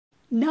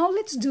Now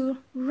let's do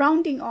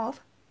rounding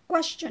off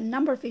question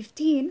number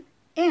 15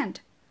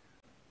 and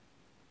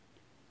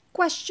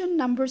question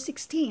number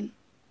 16.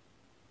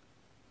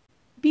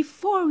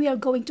 Before we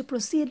are going to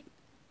proceed,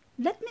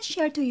 let me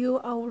share to you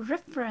our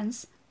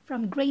reference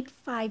from grade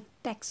 5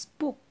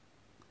 textbook.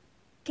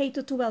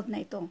 K-12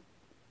 na ito.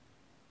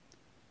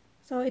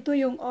 So ito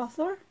yung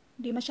author.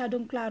 Di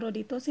masyadong klaro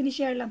dito.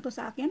 Sinishare lang to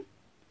sa akin.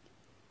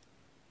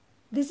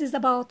 This is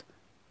about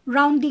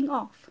rounding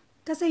off.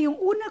 Kasi yung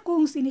una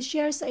kong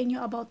sinishare sa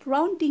inyo about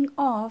rounding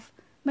off,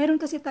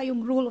 mayroon kasi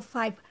tayong rule of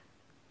 5.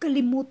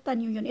 Kalimutan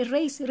nyo yun.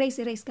 Erase.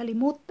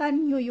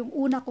 Kalimutan nyo yung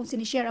una kong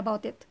sinishare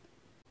about it.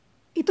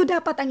 Ito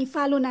dapat ang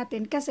i-follow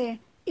natin kasi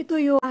ito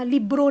yung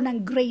libro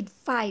ng grade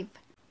 5.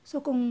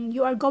 So kung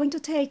you are going to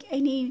take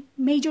any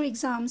major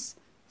exams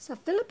sa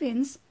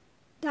Philippines,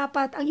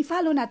 dapat ang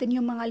i-follow natin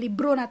yung mga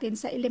libro natin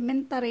sa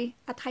elementary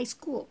at high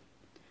school.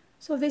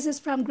 So this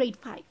is from grade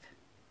 5.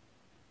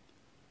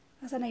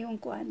 Asa na yung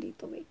kuan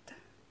dito? Wait.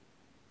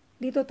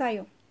 Dito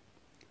tayo.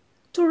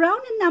 To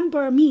round a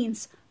number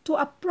means to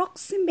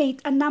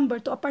approximate a number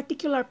to a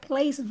particular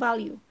place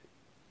value.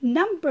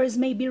 Numbers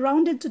may be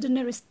rounded to the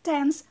nearest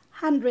tens,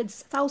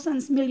 hundreds,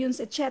 thousands,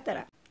 millions,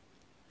 etc.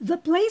 The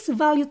place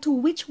value to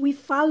which we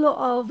follow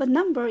of a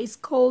number is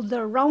called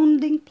the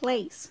rounding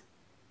place.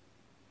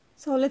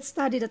 So let's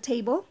study the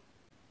table.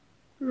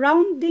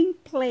 Rounding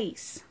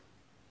place.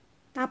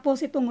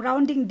 Tapos itong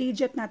rounding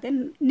digit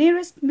natin,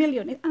 nearest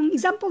million. Ang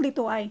example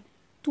dito ay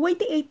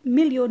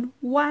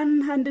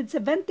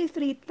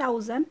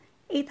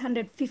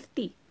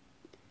 28,173,850.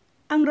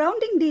 Ang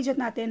rounding digit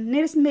natin,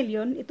 nearest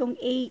million, itong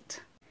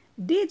 8.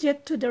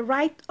 Digit to the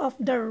right of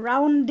the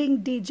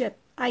rounding digit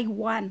ay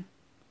 1.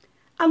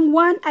 Ang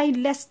 1 ay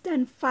less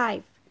than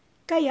 5.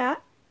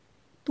 Kaya,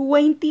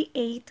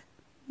 28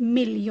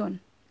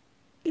 million.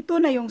 Ito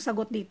na yung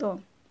sagot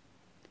dito.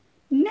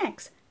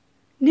 Next,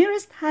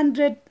 nearest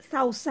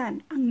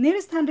 100,000. Ang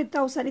nearest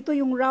 100,000, ito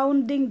yung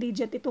rounding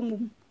digit,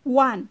 itong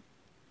 1.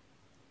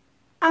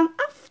 Ang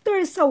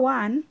after sa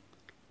 1,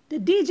 the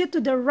digit to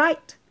the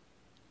right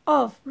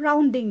of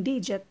rounding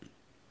digit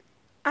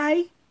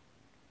ay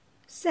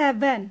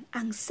 7.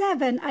 Ang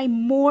 7 ay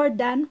more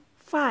than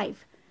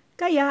 5.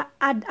 Kaya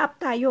add up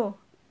tayo.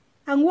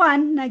 Ang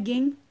 1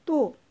 naging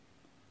 2.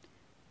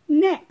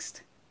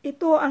 Next,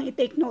 ito ang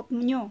i-take note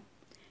nyo.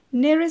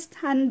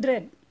 Nearest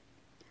 100.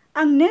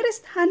 Ang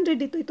nearest 100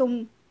 dito,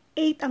 itong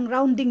 8 ang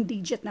rounding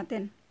digit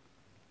natin.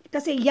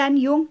 Kasi yan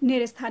yung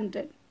nearest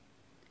 100.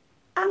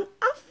 Ang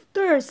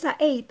after sa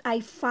 8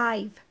 ay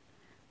 5.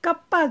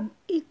 Kapag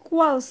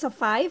equal sa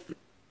 5,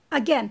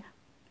 again,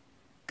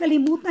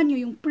 kalimutan nyo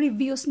yung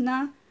previous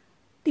na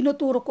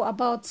tinuturo ko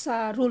about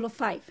sa rule of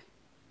 5.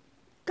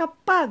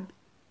 Kapag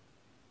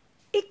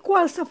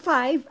equal sa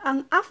 5,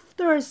 ang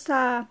after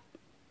sa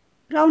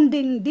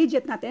rounding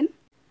digit natin,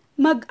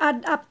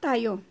 mag-add up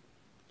tayo.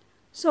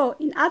 So,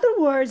 in other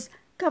words,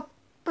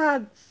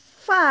 kapag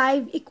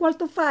 5 equal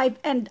to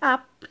 5 and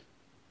up,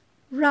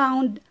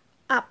 round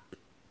up.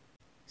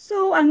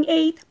 So, ang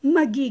 8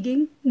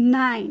 magiging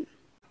 9.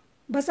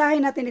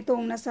 Basahin natin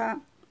itong nasa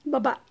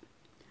baba.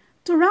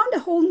 To round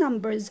the whole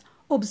numbers,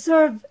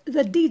 observe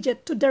the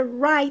digit to the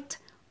right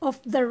of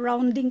the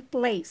rounding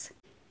place.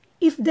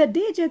 If the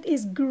digit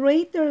is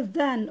greater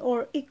than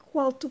or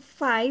equal to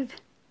 5,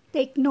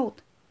 take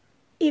note.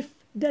 If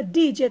the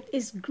digit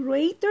is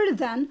greater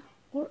than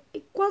or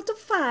equal to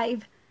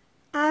 5,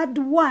 add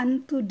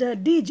 1 to the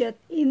digit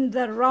in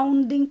the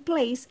rounding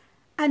place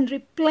and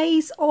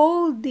replace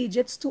all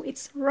digits to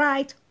its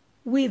right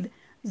with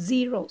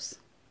zeros.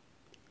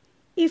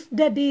 If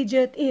the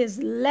digit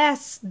is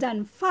less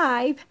than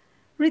 5,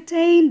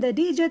 retain the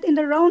digit in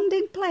the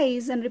rounding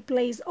place and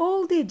replace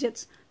all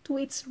digits to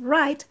its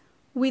right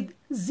with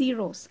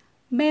zeros.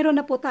 Meron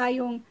na po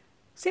tayong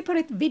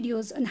separate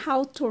videos on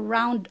how to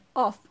round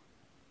off.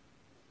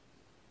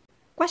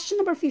 Question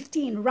number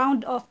 15,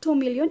 round off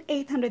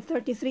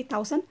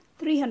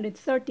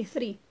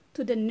 2,833,333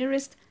 to the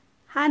nearest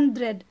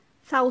 100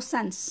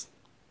 thousands.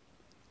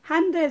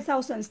 100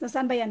 thousands,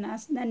 nasaan ba yan?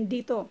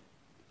 Nandito.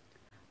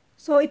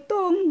 So,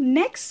 itong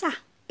next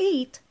sa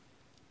 8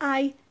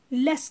 ay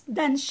less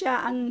than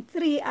siya. Ang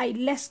 3 ay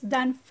less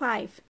than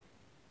 5.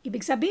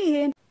 Ibig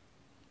sabihin,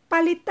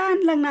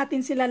 palitan lang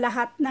natin sila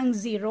lahat ng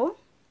 0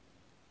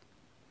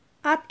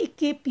 at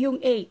i-keep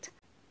yung 8.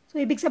 So,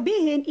 ibig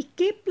sabihin,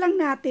 i-keep lang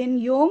natin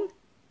yung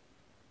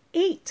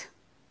 8.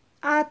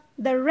 At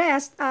the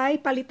rest ay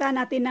palitan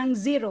natin ng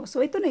 0.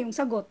 So, ito na yung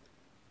sagot.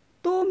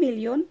 2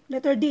 million,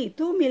 letter D,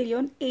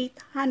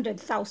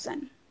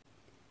 2,800,000.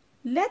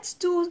 Let's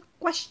do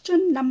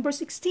question number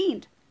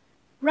 16.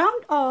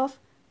 Round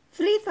off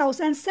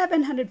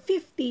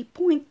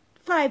 3,750.5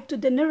 to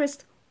the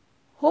nearest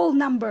whole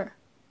number.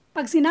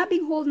 Pag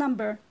sinabing whole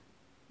number,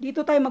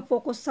 dito tayo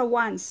mag-focus sa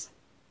ones.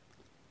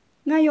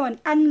 Ngayon,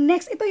 ang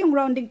next, ito yung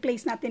rounding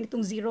place natin,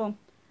 itong 0.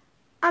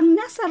 Ang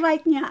nasa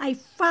right niya ay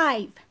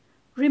 5.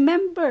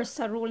 Remember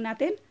sa rule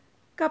natin,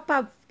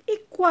 kapag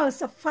equal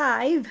sa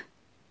 5,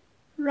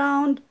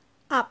 round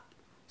up.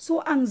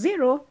 So, ang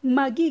 0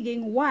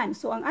 magiging 1.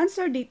 So, ang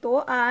answer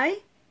dito ay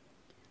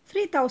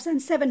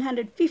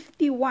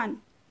 3,751.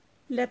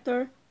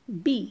 Letter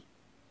B.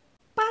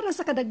 Para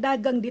sa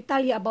kadagdagang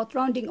detalye about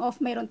rounding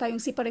off, mayroon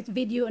tayong separate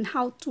video on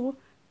how to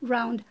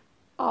round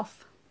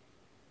off.